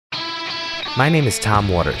My name is Tom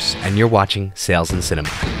Waters, and you're watching Sales and Cinema.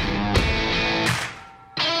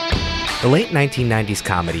 The late 1990s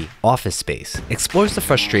comedy Office Space explores the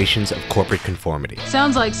frustrations of corporate conformity.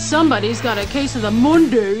 Sounds like somebody's got a case of the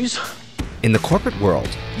Mondays. In the corporate world,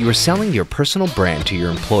 you are selling your personal brand to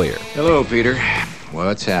your employer. Hello, Peter.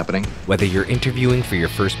 What's happening? Whether you're interviewing for your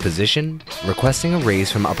first position, requesting a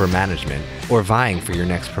raise from upper management, or vying for your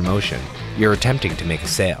next promotion, you're attempting to make a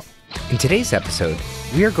sale. In today's episode,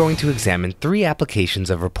 we are going to examine 3 applications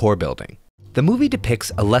of rapport building. The movie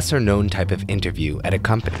depicts a lesser-known type of interview at a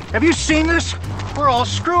company. Have you seen this? We're all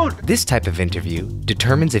screwed. This type of interview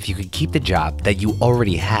determines if you can keep the job that you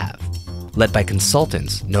already have, led by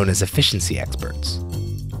consultants known as efficiency experts.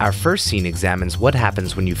 Our first scene examines what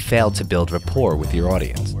happens when you fail to build rapport with your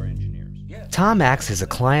audience. Tom acts as a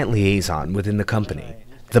client liaison within the company.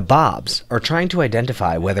 The Bobs are trying to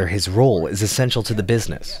identify whether his role is essential to the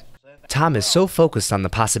business. Tom is so focused on the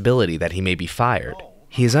possibility that he may be fired,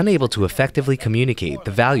 he is unable to effectively communicate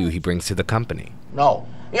the value he brings to the company. No.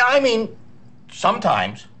 Yeah, I mean,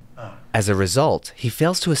 sometimes. As a result, he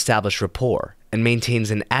fails to establish rapport and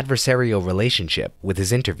maintains an adversarial relationship with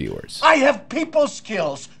his interviewers. I have people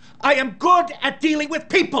skills. I am good at dealing with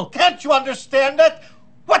people. Can't you understand that?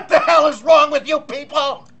 What the hell is wrong with you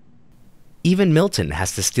people? Even Milton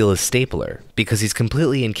has to steal his stapler because he's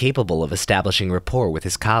completely incapable of establishing rapport with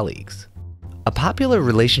his colleagues. A popular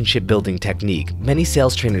relationship building technique many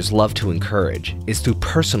sales trainers love to encourage is through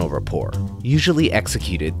personal rapport, usually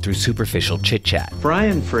executed through superficial chit-chat.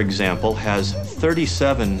 Brian, for example, has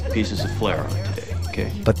 37 pieces of flair on today,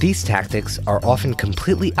 okay? But these tactics are often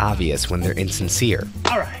completely obvious when they're insincere.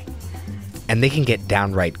 All right. And they can get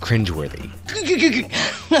downright cringeworthy.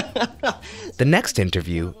 The next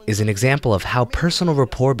interview is an example of how personal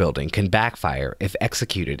rapport building can backfire if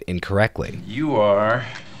executed incorrectly. You are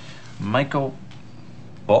Michael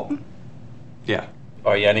Bolton? Yeah.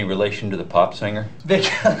 Are you any relation to the pop singer?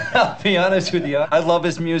 I'll be honest with you, I love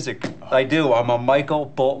his music. I do. I'm a Michael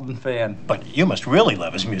Bolton fan. But you must really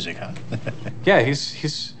love his music, huh? Yeah,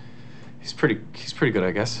 he's pretty good,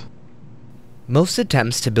 I guess. Most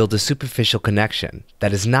attempts to build a superficial connection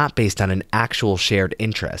that is not based on an actual shared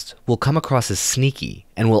interest will come across as sneaky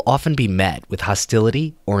and will often be met with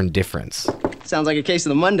hostility or indifference. Sounds like a case of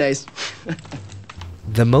the Mondays.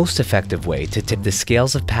 The most effective way to tip the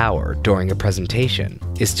scales of power during a presentation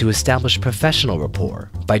is to establish professional rapport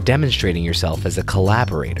by demonstrating yourself as a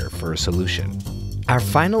collaborator for a solution. Our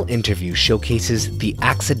final interview showcases the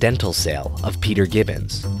accidental sale of Peter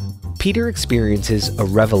Gibbons. Peter experiences a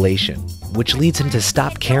revelation, which leads him to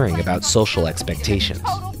stop caring about social expectations.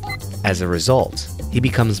 As a result, he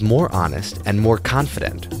becomes more honest and more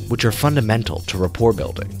confident, which are fundamental to rapport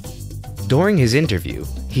building. During his interview,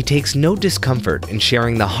 he takes no discomfort in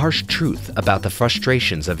sharing the harsh truth about the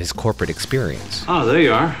frustrations of his corporate experience. Oh, there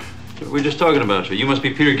you are. We were just talking about you. You must be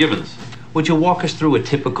Peter Gibbons. Would you walk us through a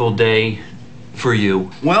typical day for you?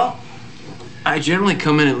 Well, I generally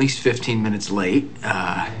come in at least 15 minutes late.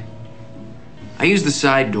 I use the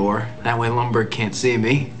side door. That way Lumberg can't see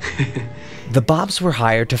me. The Bobs were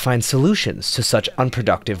hired to find solutions to such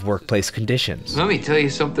unproductive workplace conditions. Let me tell you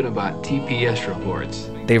something about TPS reports.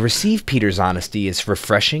 They receive Peter's honesty as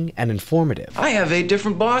refreshing and informative. I have 8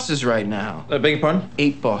 different bosses right now. I beg your pardon?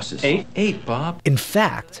 8 bosses. 8? 8, Bob. In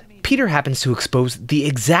fact, Peter happens to expose the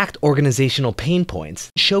exact organizational pain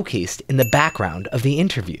points showcased in the background of the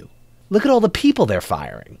interview. Look at all the people they're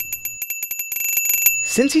firing.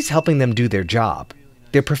 Since he's helping them do their job,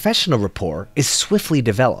 their professional rapport is swiftly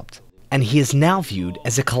developed, and he is now viewed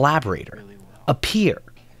as a collaborator, a peer,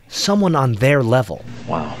 someone on their level.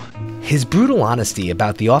 Wow. His brutal honesty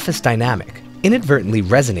about the office dynamic inadvertently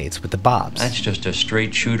resonates with the Bobs. That's just a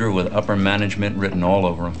straight shooter with upper management written all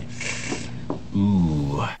over him.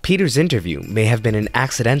 Ooh. Peter's interview may have been an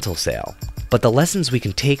accidental sale, but the lessons we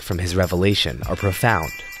can take from his revelation are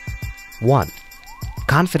profound. 1.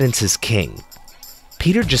 Confidence is king.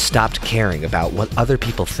 Peter just stopped caring about what other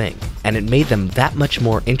people think, and it made them that much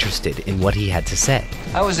more interested in what he had to say.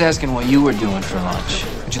 I was asking what you were doing for lunch.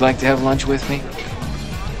 Would you like to have lunch with me?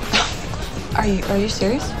 Are you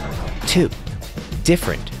serious? 2.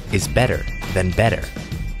 Different is better than better.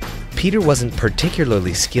 Peter wasn't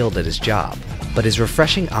particularly skilled at his job, but his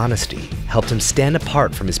refreshing honesty helped him stand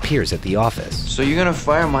apart from his peers at the office. So you're gonna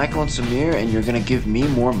fire Michael and Samir and you're gonna give me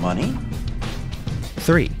more money?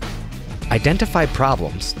 3. Identify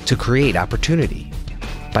problems to create opportunity.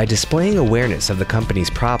 By displaying awareness of the company's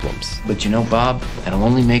problems, But you know, Bob, that'll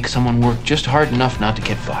only make someone work just hard enough not to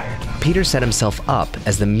get fired. Peter set himself up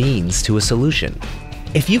as the means to a solution.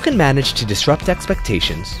 If you can manage to disrupt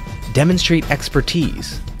expectations, demonstrate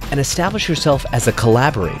expertise, and establish yourself as a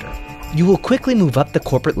collaborator, you will quickly move up the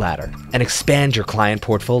corporate ladder and expand your client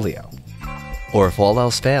portfolio. Or if all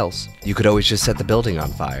else fails, you could always just set the building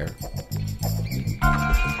on fire.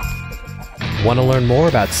 Want to learn more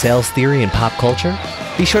about sales theory and pop culture?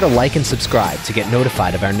 Be sure to like and subscribe to get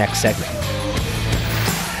notified of our next segment.